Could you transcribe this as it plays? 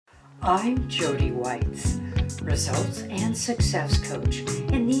I'm Jody Whites, results and success coach,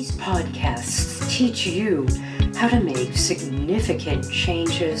 and these podcasts teach you how to make significant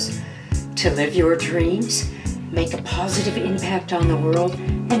changes to live your dreams, make a positive impact on the world,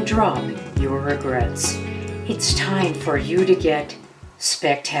 and drop your regrets. It's time for you to get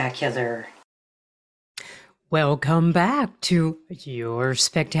spectacular. Welcome back to Your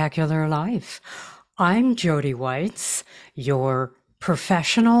Spectacular Life. I'm Jody Whites, your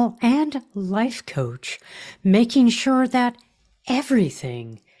professional and life coach, making sure that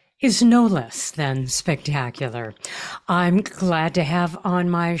everything is no less than spectacular. I'm glad to have on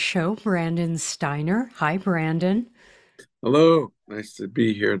my show Brandon Steiner. Hi, Brandon. Hello, nice to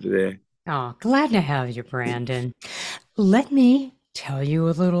be here today. Oh, glad to have you, Brandon. Let me tell you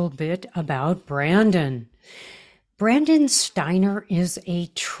a little bit about Brandon. Brandon Steiner is a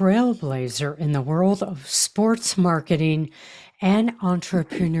trailblazer in the world of sports marketing and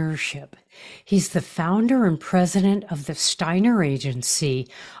entrepreneurship. He's the founder and president of the Steiner Agency,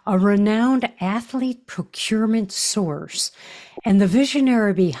 a renowned athlete procurement source, and the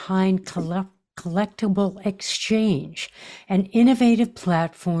visionary behind Collectible Exchange, an innovative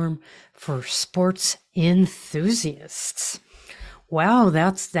platform for sports enthusiasts. Wow,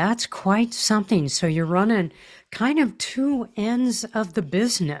 that's quite something. So you're running kind of two ends of the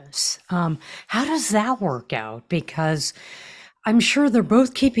business. How does that work out? Because I'm sure they're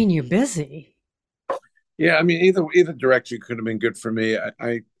both keeping you busy. Yeah, I mean either direction could have been good for me.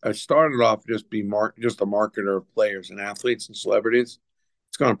 I started off just a marketer of players and athletes and celebrities.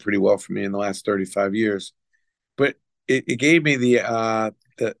 It's gone pretty well for me in the last 35 years. But it gave me the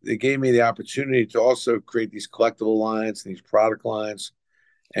opportunity to also create these collectible lines and these product lines.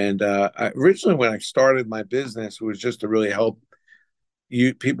 And originally when I started my business, it was just to really help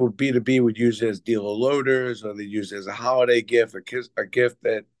people B2B would use it as dealer loaders, or they use it as a holiday gift, a gift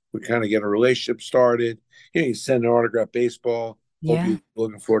that would kind of get a relationship started. You send an autographed baseball, hope Yeah, you're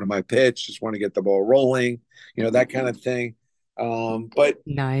looking forward to my pitch, just want to get the ball rolling, that kind of thing. But I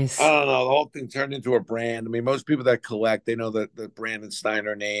nice. don't know, the whole thing turned into a brand. I mean, most people that collect, they know the Brandon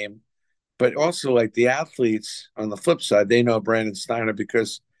Steiner name, but also like the athletes on the flip side, they know Brandon Steiner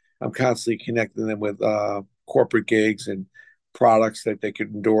because I'm constantly connecting them with corporate gigs and products that they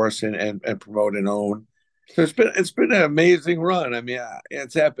could endorse and promote and own. So it's been an amazing run. I mean,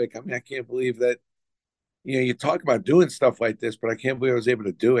 it's epic. I mean, I can't believe that you talk about doing stuff like this, but I can't believe I was able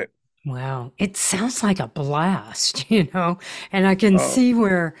to do it. Wow. It sounds like a blast, and I can Oh see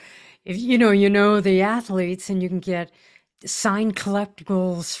where if the athletes and you can get signed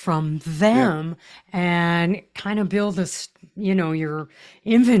collectibles from yeah, them and kind of build your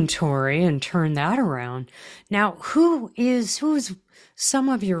inventory and turn that around. Now, who's some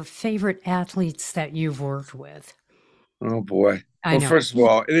of your favorite athletes that you've worked with? oh boy. I Well, know. first of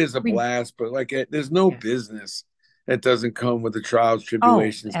all, it is a We, blast, but there's no yeah. business that doesn't come with the trials, Oh,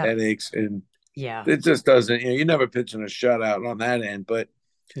 tribulations, headaches, and yeah. it just doesn't. You're never pitching a shutout on that end. But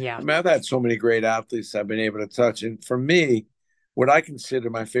Yeah. I mean, I've had so many great athletes I've been able to touch, and for me, what I consider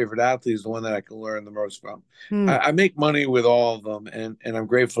my favorite athlete is the one that I can learn the most from. Hmm. I make money with all of them, and I'm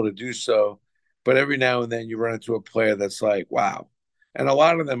grateful to do so. But every now and then, you run into a player that's like, wow. And a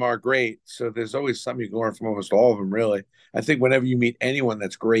lot of them are great. So there's always something you can learn from almost all of them, really. I think whenever you meet anyone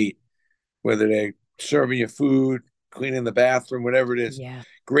that's great, whether they serving you food, cleaning the bathroom, whatever it is. Yeah.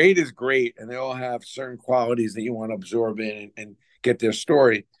 Great is great, and they all have certain qualities that you want to absorb in and get their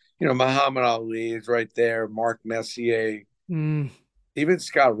story. Muhammad Ali is right there, Mark Messier, Mm. even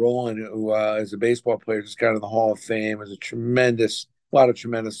Scott Rowland, who is a baseball player, just got in the Hall of Fame, is a lot of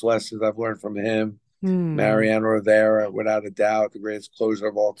tremendous lessons I've learned from him. Hmm. Mariano Rivera, without a doubt, the greatest closer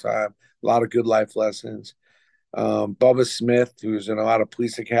of all time. A lot of good life lessons. Bubba Smith, who's in a lot of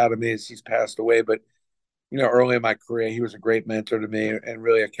police academies, he's passed away, but early in my career, he was a great mentor to me and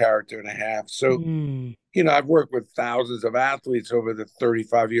really a character and a half. So, Hmm. I've worked with thousands of athletes over the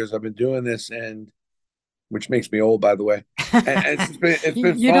 35 years I've been doing this, and which makes me old, by the way. And it's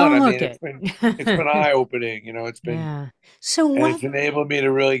been You fun. don't I look mean, it. it's been eye opening. Yeah. So And what, it's enabled me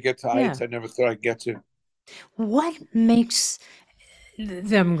to really get to yeah, heights I never thought I'd get to. what makes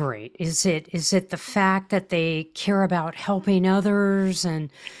them great? Is it the fact that they care about helping others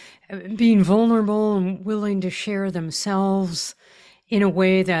and being vulnerable and willing to share themselves in a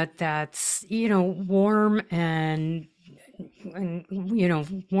way that's warm and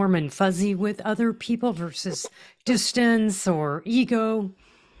warm and fuzzy with other people versus distance or ego?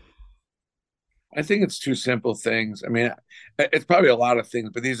 I think it's two simple things. I mean, it's probably a lot of things,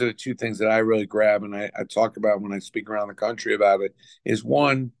 but these are the two things that I really grab and I talk about when I speak around the country about it. Is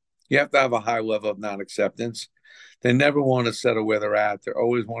one, you have to have a high level of non acceptance. They never want to settle where they're at. They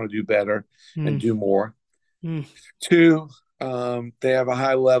always want to do better and Mm, do more. mm, Two, they have a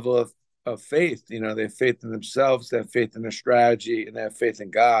high level of faith. They have faith in themselves, they have faith in their strategy, and they have faith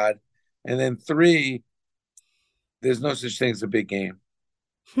in God. And then three, there's no such thing as a big game.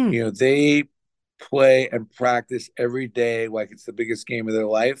 hmm, They play and practice every day like it's the biggest game of their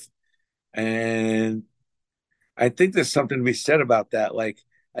life. And I think there's something to be said about that. Like,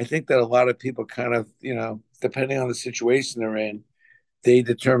 I think that a lot of people kind of, depending on the situation they're in, they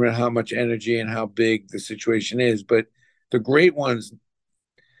determine how much energy and how big the situation is. But the great ones,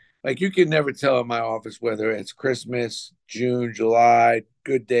 like you can never tell in my office whether it's Christmas, June, July,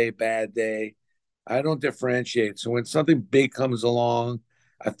 good day, bad day. I don't differentiate. So when something big comes along,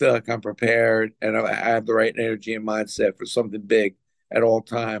 I feel like I'm prepared and I have the right energy and mindset for something big at all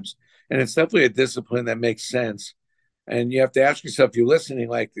times. And it's definitely a discipline that makes sense. And you have to ask yourself, you're listening,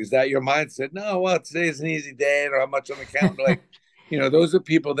 like, is that your mindset? No, well, today's an easy day. I don't have much on the calendar. Like, those are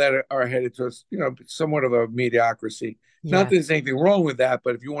people that are headed towards, somewhat of a mediocrity. Not yeah. that there's anything wrong with that,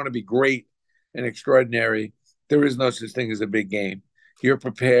 but if you want to be great and extraordinary, there is no such thing as a big game. You're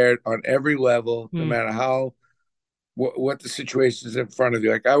prepared on every level, no Mm, matter how what the situation is in front of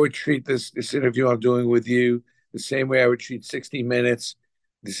you. Like I would treat this interview I'm doing with you the same way I would treat 60 Minutes,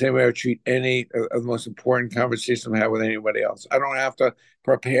 the same way I would treat any of the most important conversation I have with anybody else. I don't have to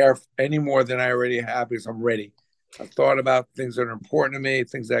prepare any more than I already have because I'm ready. I've thought about things that are important to me,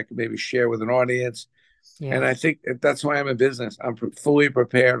 things that I can maybe share with an audience. yeah. And I think that's why I'm in business. I'm fully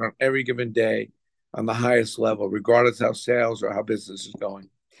prepared on every given day on the highest level, regardless how sales or how business is going.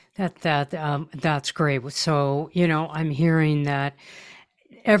 That's great. So, I'm hearing that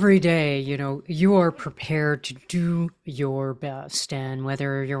every day, you are prepared to do your best. And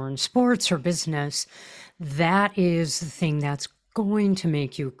whether you're in sports or business, that is the thing that's going to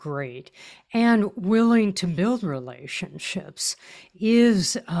make you great. And willing to build relationships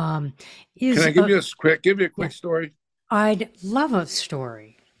is Can is I a give you a yeah. quick story? I'd love a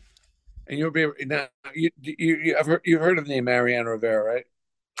story. And you'll be now. You've heard of the name Mariano Rivera, right?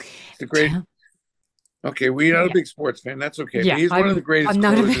 It's the great. Tell- Okay, we're not a Yeah, big sports fan. That's okay, but yeah. he's one of the I'm greatest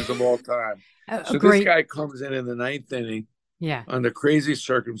not a, closers of all time. a So this great. guy comes in the ninth inning Yeah. under crazy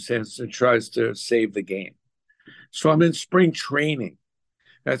circumstances and tries to save the game. So I'm in spring training.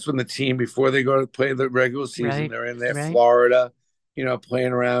 That's when the team, before they go to play the regular season, Right. they're in there, Right. Florida,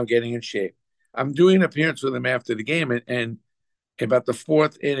 playing around, getting in shape. I'm doing an appearance with him after the game, and about the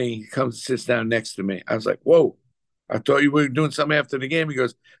fourth inning, he comes and sits down next to me. I was like, whoa, I thought you were doing something after the game. He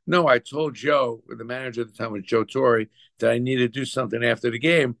goes, no, I told Joe, the manager at the time was Joe Torre, that I needed to do something after the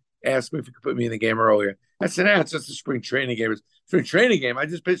game. Asked me if he could put me in the game earlier. I said, it's just a spring training game. It's spring training game. I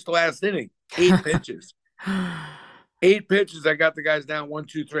just pitched the last inning, 8 pitches. 8 pitches. I got the guys down one,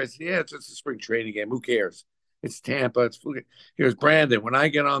 two, three. I said, yeah, it's just a spring training game. Who cares? It's Tampa. He goes, Brandon, when I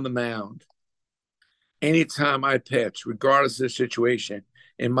get on the mound, anytime I pitch, regardless of the situation,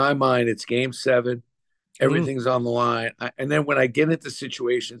 in my mind, it's game seven. Ooh. Everything's on the line. And then when I get into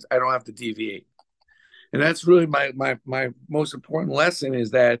situations, I don't have to deviate. And that's really my most important lesson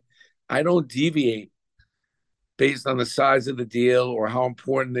is that I don't deviate based on the size of the deal or how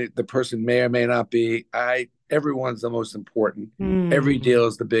important the person may or may not be. Everyone's the most important. Every Mm, deal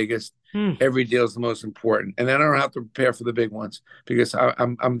is the biggest. mm. Every deal is the most important. And then I don't have to prepare for the big ones because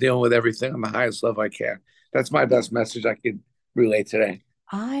I'm dealing with everything on the highest level I can. That's my best message I could relay today.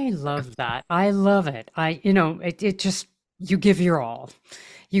 I love that. I love it. It just, you give your all.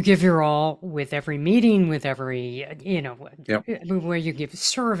 You give your all with every meeting, with every, Yep. where you give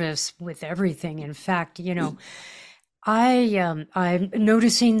service, with everything. In fact, I'm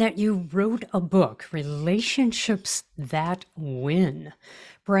noticing that you wrote a book, Relationships That Win.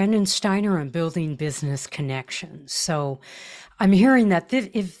 Brandon Steiner and Building Business Connections. So I'm hearing that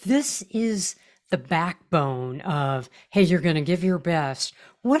if this is the backbone of, hey, you're going to give your best,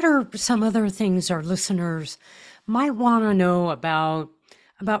 what are some other things our listeners might want to know about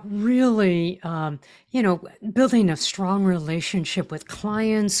really, building a strong relationship with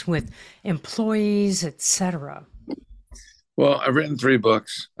clients, with employees, etc. Well, I've written 3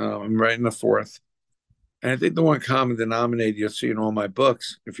 books. I'm writing the fourth. And I think the one common denominator you'll see in all my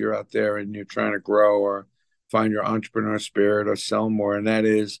books, if you're out there and you're trying to grow or find your entrepreneur spirit or sell more, and that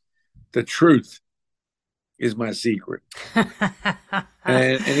is the truth is my secret.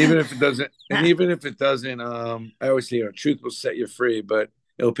 And even if it doesn't, I always say, truth will set you free, but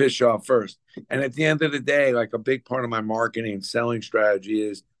it'll piss you off first. And at the end of the day, like a big part of my marketing and selling strategy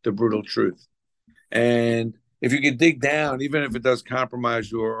is the brutal truth. And if you can dig down, even if it does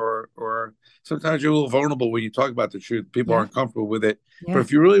compromise you or sometimes you're a little vulnerable when you talk about the truth, people Yeah, aren't comfortable with it. But yeah.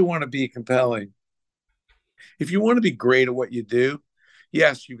 if you really want to be compelling, If you want to be great at what you do,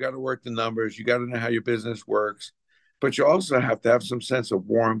 yes, you got to work the numbers, you got to know how your business works, but you also have to have some sense of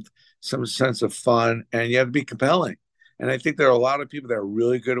warmth, some sense of fun, and you have to be compelling. And I think there are a lot of people that are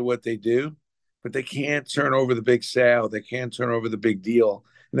really good at what they do, but they can't turn over the big sale, they can't turn over the big deal.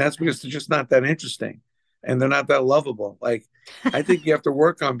 And that's Right. because they're just not that interesting and they're not that lovable. Like, I think you have to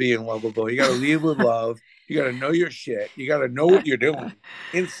work on being lovable. You got to lead with love. You got to know your shit. You got to know what you're doing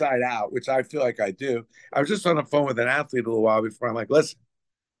inside out, which I feel like I do. I was just on the phone with an athlete a little while before. I'm like, listen,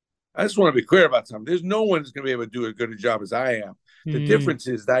 I just want to be clear about something. There's no one who's going to be able to do as good a job as I am. The Mm, difference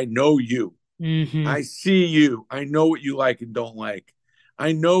is that I know you. hmm. I see you. I know what you like and don't like.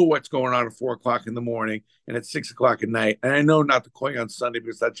 I know what's going on at 4 o'clock in the morning and at 6 o'clock at night. And I know not to call you on Sunday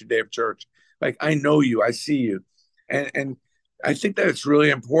because that's your day of church. Like, I know you. I see you. And I think that it's really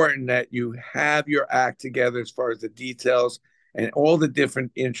important that you have your act together as far as the details and all the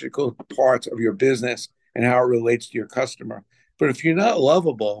different integral parts of your business and how it relates to your customer. But if you're not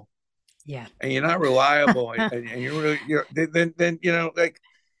lovable Yeah. and you're not reliable and you're really, then, like,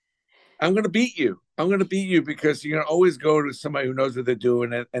 I'm going to beat you. I'm going to beat you because you're going to always go to somebody who knows what they're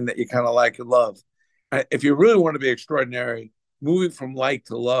doing and that you kind of like and love. If you really want to be extraordinary, moving from like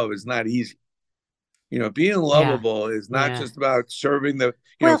to love is not easy. Being Yeah. lovable is not Yeah. just about serving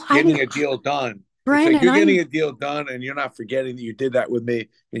Well, getting a deal done. It's like Brandon, you're getting a deal done and you're not forgetting that you did that with me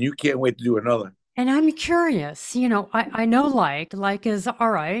and you can't wait to do another. I'm curious, I know like is all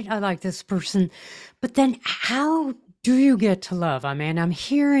right. I like this person, but then how do you get to love? I mean, I'm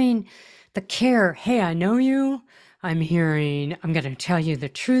hearing the care. Hey, I know you. I'm hearing, I'm going to tell you the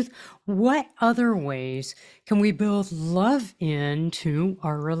truth. What other ways can we build love into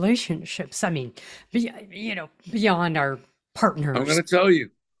our relationships? I mean, beyond our I'm going partners. to tell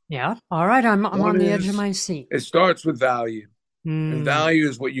you. Yeah. All right. I'm One on the edge of is my seat. it starts with value. And Mm, value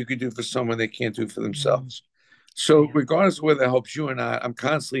is what you could do for someone they can't do for mm, themselves. So, yeah. regardless of whether it helps you or not, I'm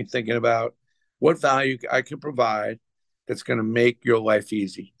constantly thinking about what value I can provide that's going to make your life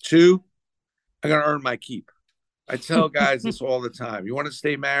easy. Two, I'm going to earn my keep. I tell guys this all the time. You want to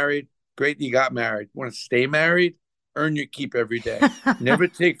stay married? Great, you got married. You want to stay married? Earn your keep every day. Never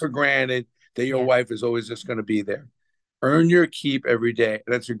take for granted that your Yeah. wife is always just going to be there. Earn your keep every day.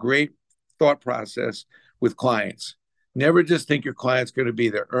 That's a great thought process with clients. Never just think your client's going to be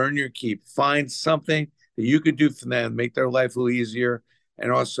there. Earn your keep. Find something that you could do for them, make their life a little easier,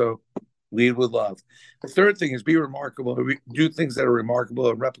 and also lead with love. The third thing is be remarkable. Do things that are remarkable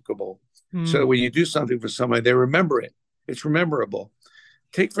and replicable. So that Mm. when you do something for somebody, they remember it. It's rememberable.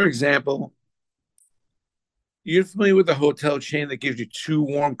 Take, for example, you're familiar with the hotel chain that gives you two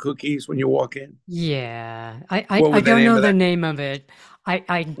warm cookies when you walk in? Yeah, I, I What I was the don't name know of the that? name of it.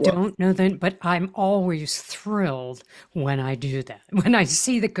 I Well, don't know that, but I'm always thrilled when I do that. When I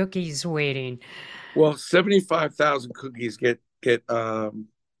see the cookies waiting. 75,000 cookies get given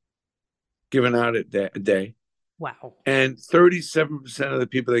out a day, Wow. and 37% of the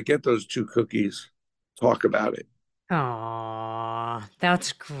people that get those two cookies talk about it. Aw,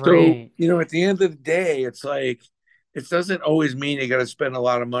 that's So, great. at the end of the day, it's like it doesn't always mean you got to spend a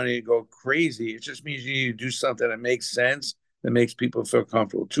lot of money and go crazy. It just means you need to do something that makes sense, that makes people feel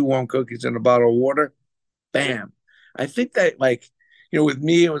comfortable. Two warm cookies and a bottle of water, bam. I think that, like, with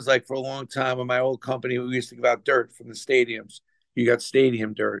me, it was like for a long time in my old company, we used to give out dirt from the stadiums. You got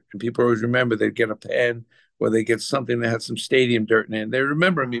stadium dirt, and people always remember they'd get a pen or they get something that had some stadium dirt in it. And they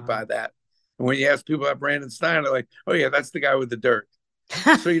remember me Aw. by that. And when you ask people about Brandon Steiner, they're like, oh, yeah, that's the guy with the dirt.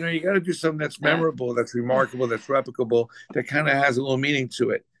 So, you got to do something that's memorable, that's remarkable, that's replicable, that kind of has a little meaning to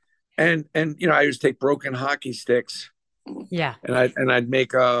it. And I used to take broken hockey sticks Yeah. and I'd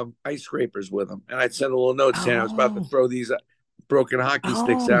make ice scrapers with them, and I'd send a little note saying I was about to Oh, throw these broken hockey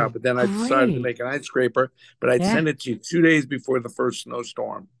sticks out, oh, but then I decided to great. make an ice scraper, but I'd Yeah. send it to you 2 days before the first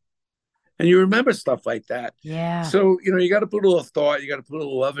snowstorm, and you remember stuff like that. Yeah. So you got to put a little thought, you got to put a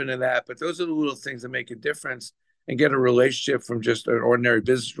little love into that, but those are the little things that make a difference and get a relationship from just an ordinary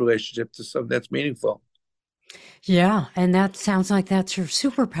business relationship to something that's meaningful. Yeah, and that sounds like that's your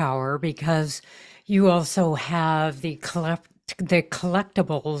superpower because you also have the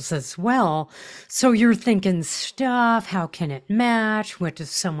collectibles as well. So you're thinking stuff, how can it match? What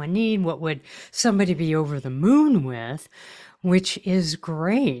does someone need? What would somebody be over the moon with? Which is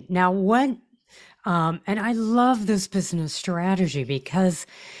great. Now, and I love this business strategy because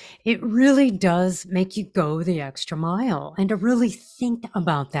it really does make you go the extra mile and to really think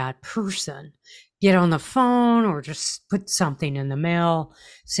about that person. Get on the phone or just put something in the mail.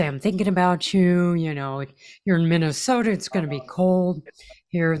 Say, I'm thinking about you. You're in Minnesota. It's going to be cold.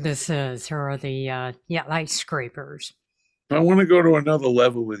 Here, this is. Here are the ice scrapers. I want to go to another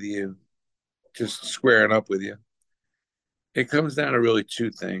level with you. just squaring up with you. It comes down to really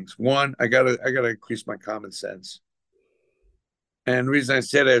two things. One, I gotta increase my common sense. And the reason I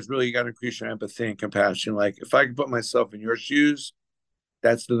say that is really you gotta increase your empathy and compassion. Like if I can put myself in your shoes,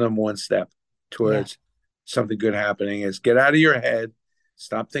 that's the number one step Yeah. towards something good happening is get out of your head,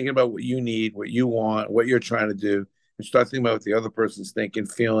 stop thinking about what you need, what you want, what you're trying to do, and start thinking about what the other person's thinking,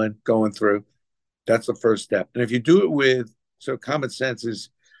 feeling, going through. That's the first step. And if you do it with, so common sense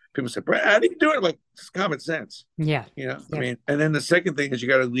is, people say, Brad, how do you do it? Like, it's common sense. Yeah. I Yep. mean, and then the second thing is you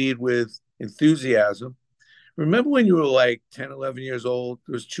got to lead with enthusiasm. Remember when you were like 10, 11 years old,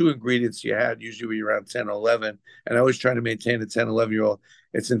 there was two ingredients you had, usually when you're around 10 or 11. And I was trying to maintain a 10, 11-year-old.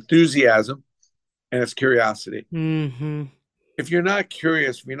 It's enthusiasm and it's curiosity. Mm-hmm. If you're not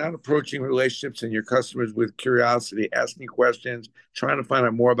curious, if you're not approaching relationships and your customers with curiosity, asking questions, trying to find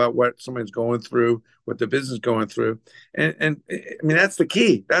out more about what someone's going through, what the business is going through, and I mean that's the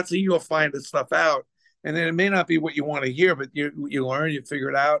key. That's how you'll find this stuff out. And then it may not be what you want to hear, but you learn, you figure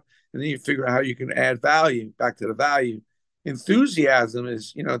it out, and then you figure out how you can add value. Back to the value. Enthusiasm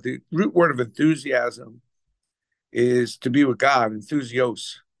is, the root word of enthusiasm is to be with God,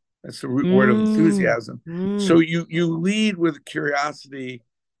 enthusios. That's the root word of Mm. enthusiasm. So Mm. you lead with curiosity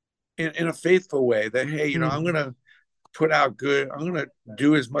in a faithful way that, hey, I'm Mm. gonna put out good, I'm gonna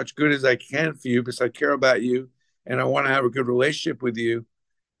do as much good as I can for you because I care about you and I want to have a good relationship with you.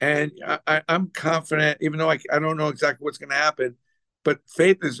 And I'm confident, even though I don't know exactly what's gonna happen, but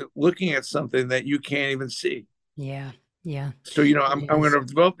faith is looking at something that you can't even see. Yeah. Yeah. So, It I'm going is. to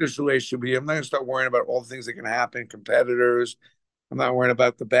develop this relationship with you. I'm not going to start worrying about all the things that can happen, competitors. I'm not worrying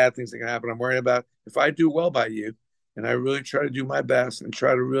about the bad things that can happen. I'm worrying about if I do well by you and I really try to do my best and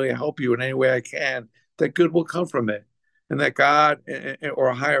try to really help you in any way I can, that good will come from it. And that God or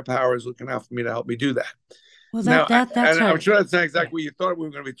a higher power is looking out for me to help me do that. Well, Now, that's I'm a sure that's not yeah. exactly what you thought we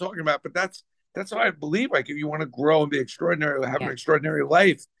were going to be talking about, but that's how I believe. Like, if you want to grow and be extraordinary, have an Yeah. extraordinary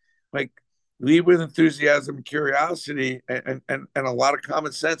life, like lead with enthusiasm and curiosity, and a lot of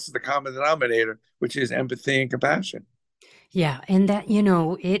common sense is the common denominator, which is empathy and compassion. Yeah, and that,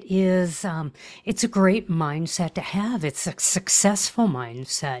 it is, it's a great mindset to have. It's a successful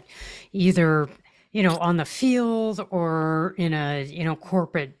mindset, either, on the field or in a,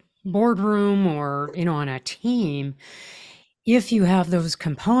 corporate boardroom or, on a team. If you have those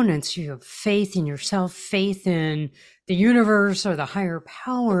components, you have faith in yourself, faith in the universe or the higher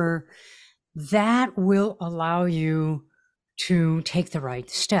power, that will allow you to take the right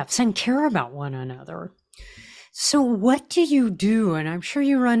steps and care about one another. So, what do you do? And I'm sure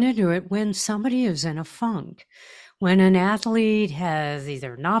you run into it when somebody is in a funk, when an athlete has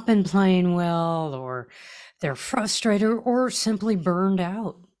either not been playing well or they're frustrated or simply burned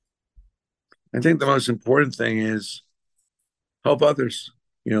out. I think the most important thing is help others.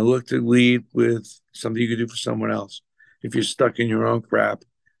 Look to lead with something you could do for someone else. If you're stuck in your own crap,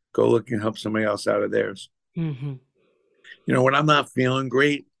 go look and help somebody else out of theirs. Hmm. When I'm not feeling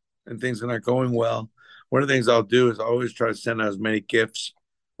great and things are not going well, one of the things I'll do is I always try to send out as many gifts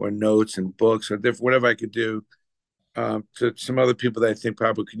or notes and books or different whatever I could do to some other people that I think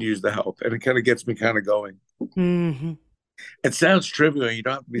probably could use the help, and it kind of gets me kind of going. Hmm. It sounds trivial. You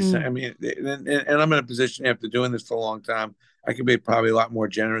don't have to be saying. I Mm. mean, and I'm in a position after doing this for a long time. I can be probably a lot more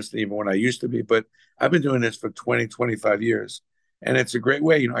generous than even when I used to be, but I've been doing this for 20, 25 years. And it's a great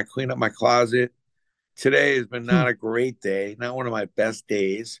way. I clean up my closet. Today has been Hmm. not a great day, not one of my best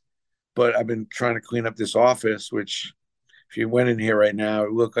days, but I've been trying to clean up this office, which if you went in here right now,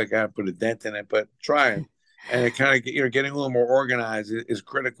 it looked like I put a dent in it, but trying. And it kind of, getting a little more organized is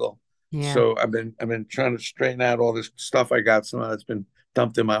critical. Yeah. So I've been trying to straighten out all this stuff I got, some of that's been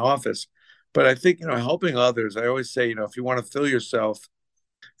dumped in my office. But I think, helping others, I always say, if you want to fill yourself,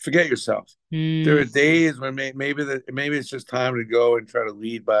 forget yourself. There Mm. are days when maybe it's just time to go and try to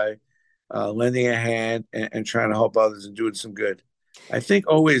lead by lending a hand and trying to help others and doing some good. I think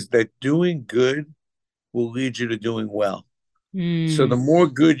always that doing good will lead you to doing well. So the Mm. more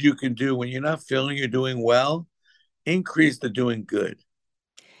good you can do when you're not feeling you're doing well, increase the doing good.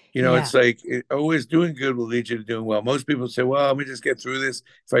 Yeah. It's like always doing good will lead you to doing well. Most people say, "Well, let me just get through this.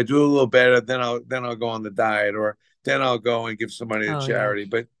 If I do a little better, then I'll go on the diet, or then I'll go and give some money to Oh, yeah. charity."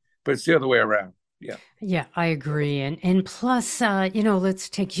 But it's the other way around. Yeah. Yeah, I agree. And plus, let's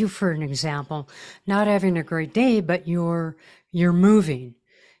take you for an example. Not having a great day, but you're moving,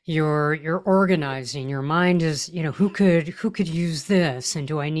 you're organizing. Your mind is, who could use this, and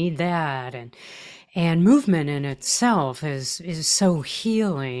do I need that? And movement in itself is so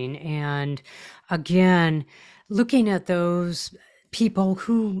healing. And again, looking at those people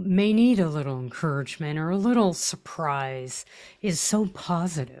who may need a little encouragement or a little surprise is so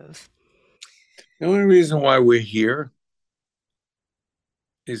positive. The only reason why we're here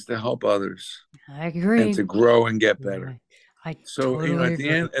is to help others I and agree. to grow and get better. Yeah, I So, totally at the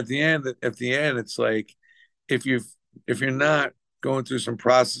end, agree. it's like if you if you're not going through some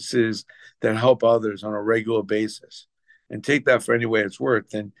processes that help others on a regular basis and take that for any way it's worth,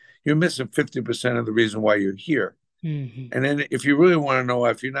 then you're missing 50% of the reason why you're here. Hmm. And then if you really want to know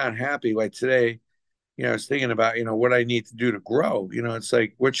if you're not happy, like today, I was thinking about, what I need to do to grow. It's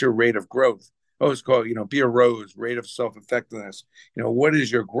like, what's your rate of growth? I always call it, be a rose, rate of self-effectiveness. What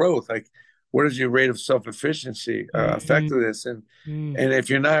is your growth? Like, what is your rate of self-efficiency, Hmm. effectiveness? And Hmm. and if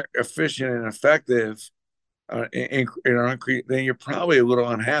you're not efficient and effective, then you're probably a little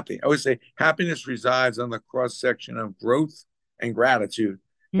unhappy. I always say happiness resides on the cross section of growth and gratitude.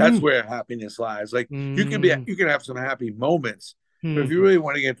 That's where happiness lies. Like Hmm. you can have some happy moments, but if you Hmm. really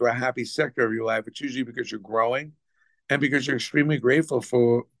want to get into a happy sector of your life, it's usually because you're growing and because you're extremely grateful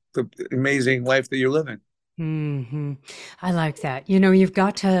for the amazing life that you're living. Hmm. I like that. You've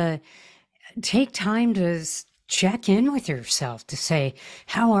got to take time to check in with yourself to say,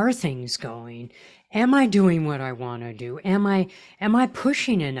 how are things going? Am I doing what I want to do? Am I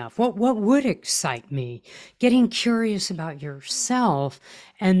pushing enough? What would excite me? Getting curious about yourself,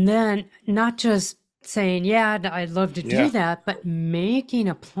 and then not just saying, yeah, I'd love to do Yeah. that, but making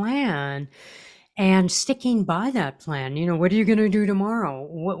a plan and sticking by that plan. What are you going to do tomorrow?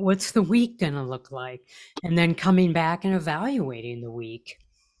 What's the week going to look like? And then coming back and evaluating the week.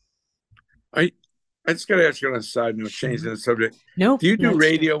 I I just got to ask you on a side note, changing Mhm. the subject. Do Nope, you do let's do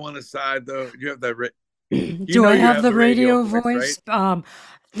radio on the side though? Do you have that? Do I You have have the the radio radio voice, right? voice?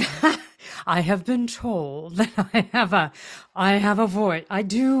 I have been told that I have a voice. I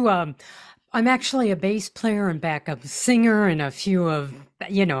do. I'm actually a bass player and backup singer in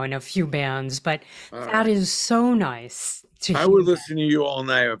in a few bands, but All that right. is so nice to I hear would that. listen to you all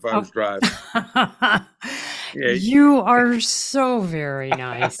night if I was Oh, driving. Yeah, you are so very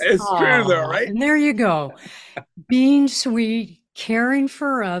nice. it's true though, Oh, right? and there you go. Being sweet, caring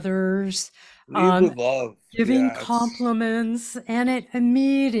for others, Lead um, with love. giving Yeah, it's compliments, and it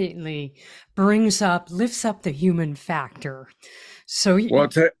immediately lifts up the human factor. So, well.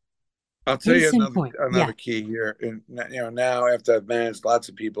 I'll tell you case in point, another yeah. key here. And now after I've managed lots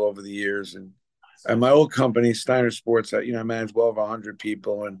of people over the years, and my old company, Steiner Sports, I managed well over 100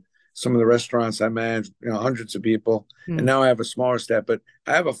 people, and some of the restaurants I managed, hundreds of people, and Mm, now I have a smaller staff. But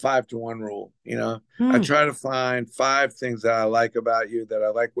I have a 5-to-1 rule. I mm, try to find 5 things that I like about you, that I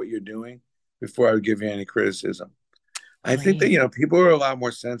like what you're doing, before I would give you any criticism. I think that great. people are a lot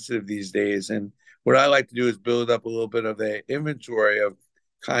more sensitive these days, and what I like to do is build up a little bit of a inventory of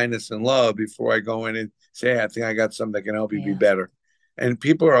kindness and love before I go in and say, hey, I think I got something that can help you be Yeah. better. And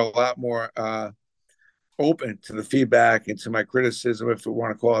people are a lot more open to the feedback and to my criticism, if we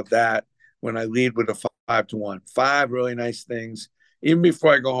want to call it that, when I lead with a 5-to-1, 5 really nice things. Even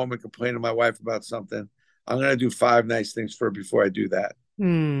before I go home and complain to my wife about something, I'm going to do 5 nice things for her before I do that.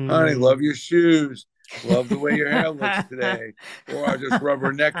 Honey, Mm. love your shoes. Love the way your hair looks today. Or I'll just rub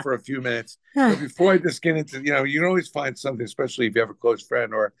her neck for a few minutes. But before I just get into, you can always find something, especially if you have a close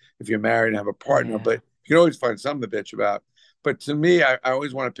friend or if you're married and have a partner, but Yeah. you can always find something to bitch about. But to me, I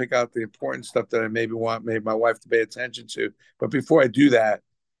always want to pick out the important stuff that I maybe my wife to pay attention to. But before I do that,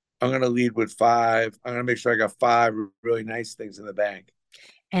 I'm going to lead with 5. I'm going to make sure I got 5 really nice things in the bank.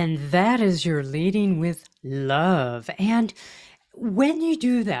 And that is your leading with love. And when you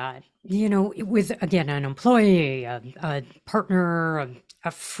do that, with again, an employee, a partner,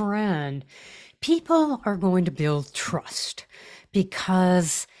 a friend, people are going to build trust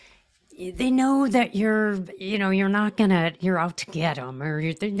because they know that you're not gonna, you're out to get them,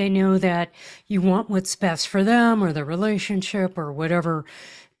 or they know that you want what's best for them or the relationship or whatever,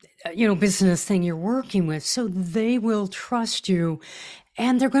 business thing you're working with. So they will trust you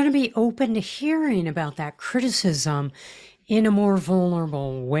and they're going to be open to hearing about that criticism in a more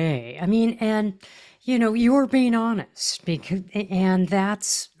vulnerable way. I mean, and you're being honest and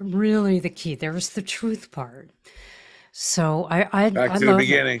that's really the key. There's the truth part. So Back I to the love that.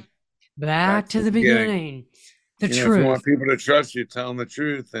 beginning. Back Back to to the the beginning. beginning. The If you truth. want people to trust you, tell them the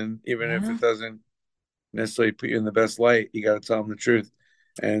truth. And even if Yeah. it doesn't necessarily put you in the best light, you got to tell them the truth.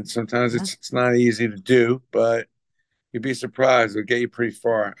 And sometimes Yeah. it's not easy to do, but you'd be surprised. It'll get you pretty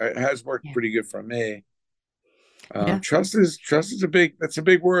far. It has worked Yeah. pretty good for me. Yeah. Trust is a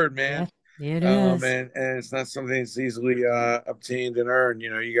big word, Yeah. man. It is. And it's not something that's easily obtained and earned.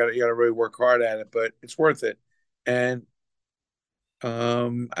 You got to really work hard at it, but it's worth it. And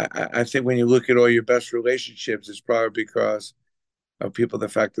I think when you look at all your best relationships, it's probably because of people, the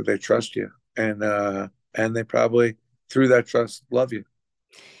fact that they trust you, and they probably through that trust love you.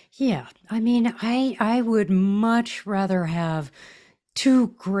 Yeah, I mean, I would much rather have two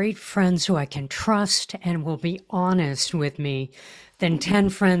great friends who I can trust and will be honest with me than 10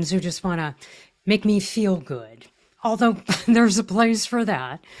 friends who just want to make me feel good. Although there's a place for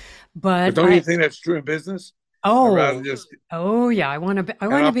that. But But don't you think that's true in business? I'd rather oh, just, oh yeah, I and want to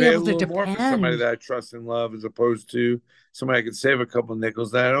I'll be pay a able to little more for somebody depend. that I trust and love as opposed to somebody I could save a couple of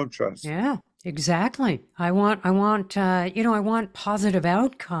nickels that I don't trust. Yeah, exactly. I want positive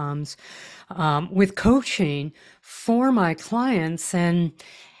outcomes with coaching for my clients, and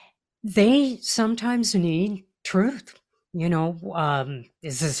they sometimes need truth.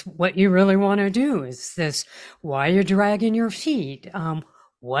 Is this what you really want to do? Is this why you're dragging your feet?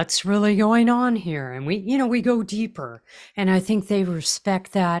 What's really going on here? And we go deeper. And I think they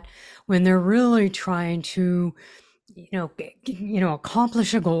respect that when they're really trying to,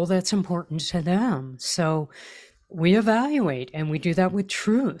 accomplish a goal that's important to them. So we evaluate and we do that with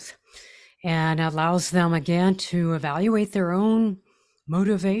truth and allows them again to evaluate their own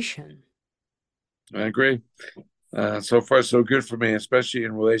motivation. I agree. So far, so good for me, especially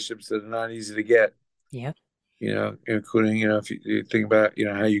in relationships that are not easy to get. Yep. Including, if you think about,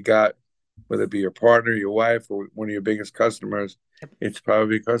 how you got, whether it be your partner, your wife, or one of your biggest customers, it's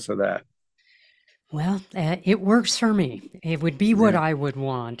probably because of that. Well, it works for me. It would be what Yeah. I would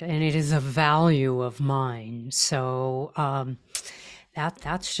want, and it is a value of mine. So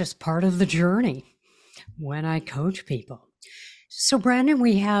that's just part of the journey when I coach people. So, Brandon,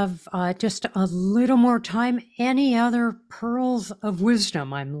 we have just a little more time. Any other pearls of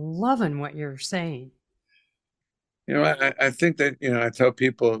wisdom? I'm loving what you're saying. I think that, I tell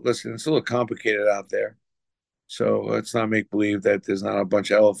people, listen, it's a little complicated out there. So let's not make believe that there's not a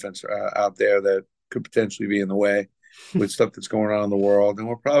bunch of elephants out there that could potentially be in the way with stuff that's going on in the world. And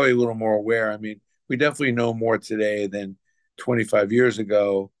we're probably a little more aware. I mean, we definitely know more today than 25 years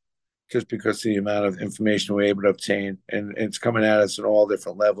ago, just because of the amount of information we're able to obtain. And it's coming at us in all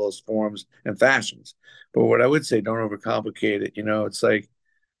different levels, forms, and fashions. But what I would say, don't overcomplicate it. It's like,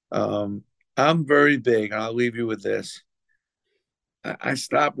 um, I'm very big, and I'll leave you with this. I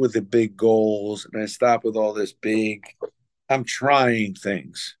stop with the big goals and I stop with all this big. I'm trying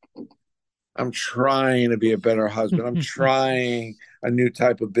things. I'm trying to be a better husband. I'm trying a new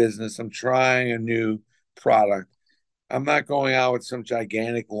type of business. I'm trying a new product. I'm not going out with some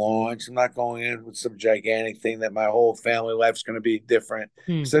gigantic launch. I'm not going in with some gigantic thing that my whole family life's going to be different.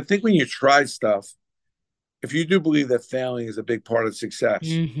 Hmm. Because I think when you try stuff, if you do believe that failing is a big part of success,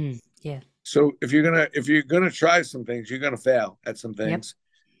 Mm-hmm. Yeah. so if you're gonna try some things, you're gonna fail at some Yep. things.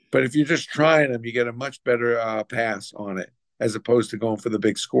 But if you're just trying them, you get a much better pass on it as opposed to going for the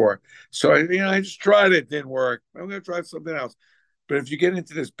big score. So I just tried it, didn't work. I'm going to try something else. But if you get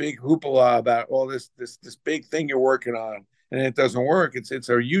into this big hoopla about all this big thing you're working on and it doesn't work, it's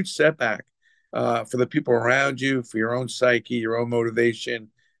a huge setback for the people around you, for your own psyche, your own motivation,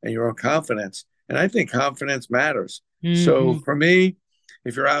 and your own confidence. And I think confidence matters. So Mm-hmm. for me,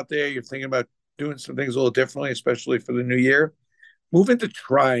 if you're out there, you're thinking about doing some things a little differently, especially for the new year, move into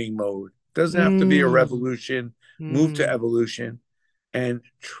trying mode. Doesn't have to be a Mm. revolution. Move to Mm. evolution and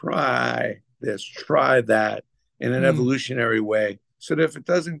try this, try that in an Mm. evolutionary way. So that if it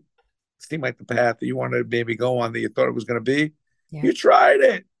doesn't seem like the path that you want to maybe go on that you thought it was going to be, Yeah. you tried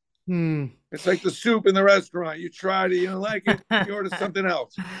it. Mm. It's like the soup in the restaurant. You tried it, you don't like it, you order something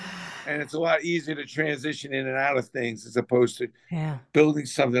else. And it's a lot easier to transition in and out of things as opposed to Yeah. building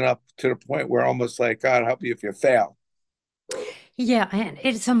something up to the point where almost like God help you if you fail. Yeah, and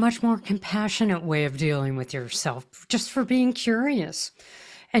it's a much more compassionate way of dealing with yourself, just for being curious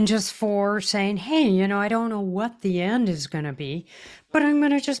and just for saying, hey, I don't know what the end is going to be, but I'm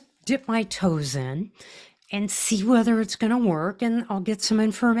going to just dip my toes in and see whether it's going to work, and I'll get some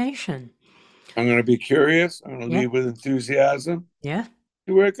information. I'm going to be curious. I'm going to Yeah, lead with enthusiasm. yeah,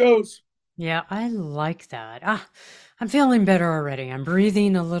 See where it goes. yeah, I like that. I'm feeling better already. I'm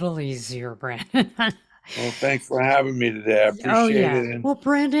breathing a little easier, Brandon. Well, thanks for having me today. I Oh, appreciate yeah. it. And Well,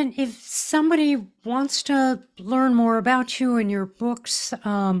 Brandon, if somebody wants to learn more about you and your books,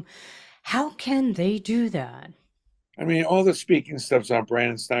 how can they do that? I mean, all the speaking stuff's on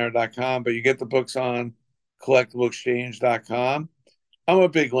brandonsteiner.com, but you get the books on collectibleexchange.com. I'm a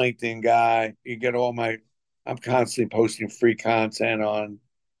big LinkedIn guy. You get I'm constantly posting free content on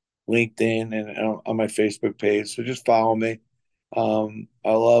LinkedIn and on my Facebook page. So just follow me.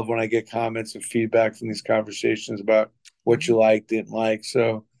 I love when I get comments and feedback from these conversations about what Yeah. you like, didn't like.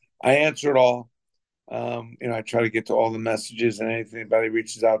 So I answer it all. I try to get to all the messages and anything anybody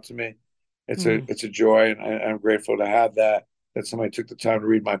reaches out to me. Hmm. It's a joy, and I'm grateful to have that somebody took the time to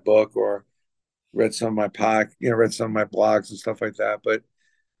read my book or read some of my read some of my blogs and stuff like that. But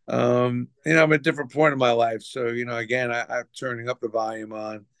I'm at a different point in my life. So, again, I'm turning up the volume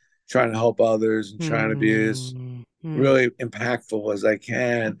on trying to help others and trying to be as Mm, mm, really impactful as I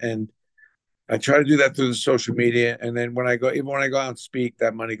can. And I try to do that through the social media. And then even when I go out and speak,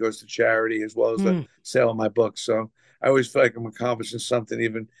 that money goes to charity as well as the mm. sale of my books. So I always feel like I'm accomplishing something.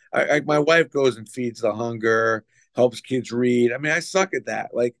 Even my wife goes and feeds the hunger, helps kids read. I mean, I suck at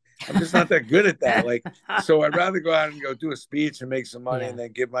that. Like, I'm just not that good at that. Like, so I'd rather go out and go do a speech and make some money, Yeah. and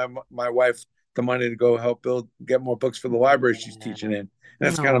then give my wife the money to go help get more books for the library she's teaching Yeah. in. And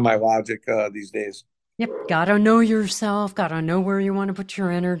that's kind of my Oh. logic these days. Yep. Gotta know yourself, gotta know where you want to put your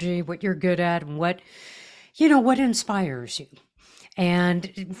energy, what you're good at, and what inspires you.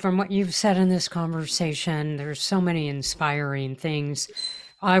 And from what you've said in this conversation, there's so many inspiring things.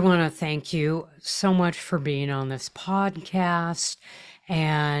 I want to thank you so much for being on this podcast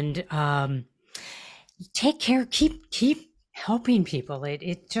and take care. Keep helping people.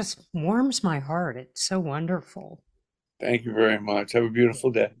 It just warms my heart. It's so wonderful. Thank you very much. Have a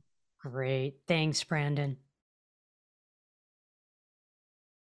beautiful day. Great. Thanks, Brandon.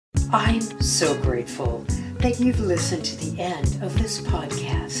 I'm so grateful that you've listened to the end of this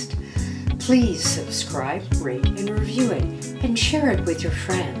podcast. Please subscribe, rate, and review it, and share it with your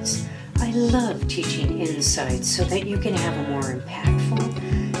friends. I love teaching insights so that you can have a more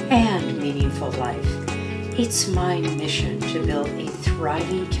impactful and meaningful life. It's my mission to build a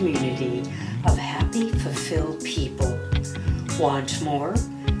thriving community of happy, fulfilled people. Want more?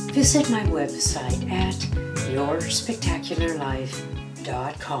 Visit my website at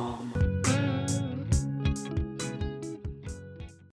yourspectacularlife.com.